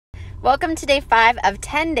Welcome to day 5 of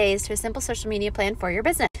 10 days to a simple social media plan for your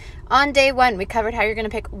business. On day 1, we covered how you're going to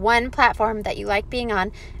pick one platform that you like being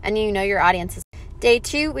on and you know your audience is. Day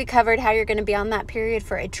 2, we covered how you're going to be on that period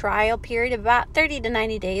for a trial period of about 30 to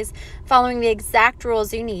 90 days, following the exact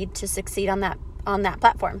rules you need to succeed on that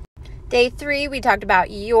platform. Day 3, we talked about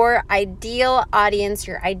your ideal audience,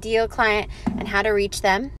 your ideal client, and how to reach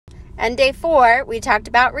them. And day 4, we talked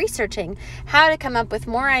about researching, how to come up with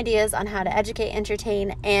more ideas on how to educate,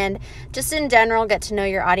 entertain, and just in general get to know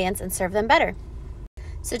your audience and serve them better.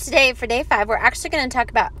 So today, for day 5, we're actually going to talk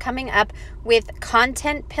about coming up with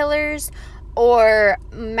content pillars or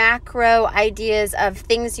macro ideas of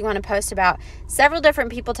things you want to post about. Several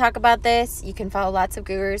different people talk about this. You can follow lots of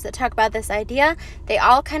gurus that talk about this idea. They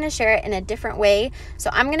all kind of share it in a different way. So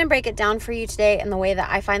I'm going to break it down for you today in the way that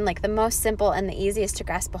I find like the most simple and the easiest to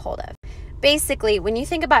grasp a hold of. Basically, when you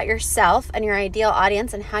think about yourself and your ideal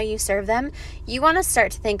audience and how you serve them, you want to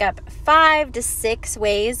start to think up 5 to 6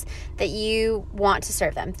 ways that you want to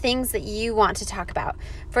serve them, things that you want to talk about.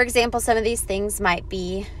 For example, some of these things might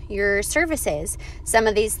be your services. Some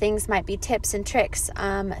of these things might be tips and tricks.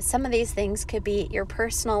 Some of these things could be your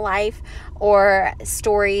personal life or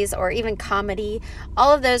stories or even comedy.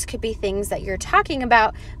 All of those could be things that you're talking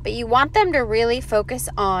about, but you want them to really focus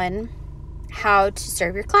on how to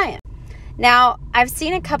serve your client. Now, I've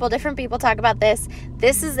seen a couple different people talk about this.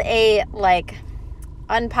 This is a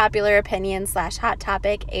unpopular opinion / hot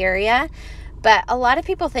topic area, but a lot of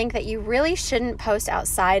people think that you really shouldn't post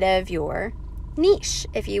outside of your niche,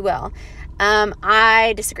 if you will.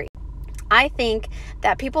 I disagree. I think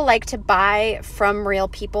that people like to buy from real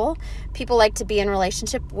people. People like to be in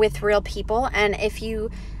relationship with real people. And if you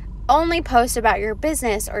only post about your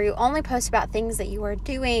business or you only post about things that you are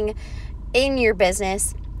doing in your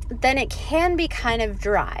business, then it can be kind of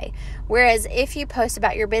dry. Whereas if you post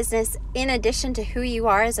about your business in addition to who you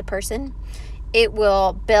are as a person, it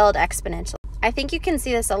will build exponentially. I think you can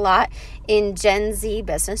see this a lot in Gen Z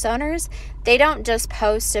business owners. They don't just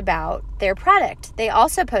post about their product. They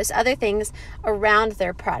also post other things around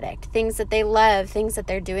their product, things that they love, things that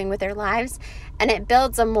they're doing with their lives, and it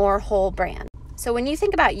builds a more whole brand. So when you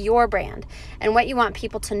think about your brand and what you want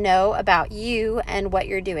people to know about you and what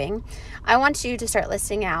you're doing, I want you to start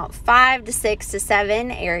listing out 5 to 6 to 7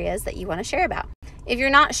 areas that you want to share about. If you're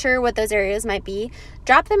not sure what those areas might be,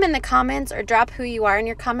 drop them in the comments or drop who you are in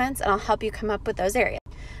your comments and I'll help you come up with those areas.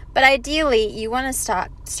 But ideally, you want to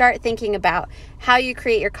start thinking about how you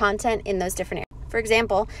create your content in those different areas. For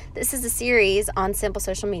example, this is a series on simple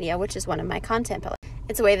social media, which is one of my content pillars.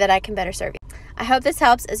 It's a way that I can better serve you. I hope this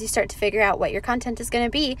helps as you start to figure out what your content is going to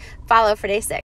be. Follow for day 6.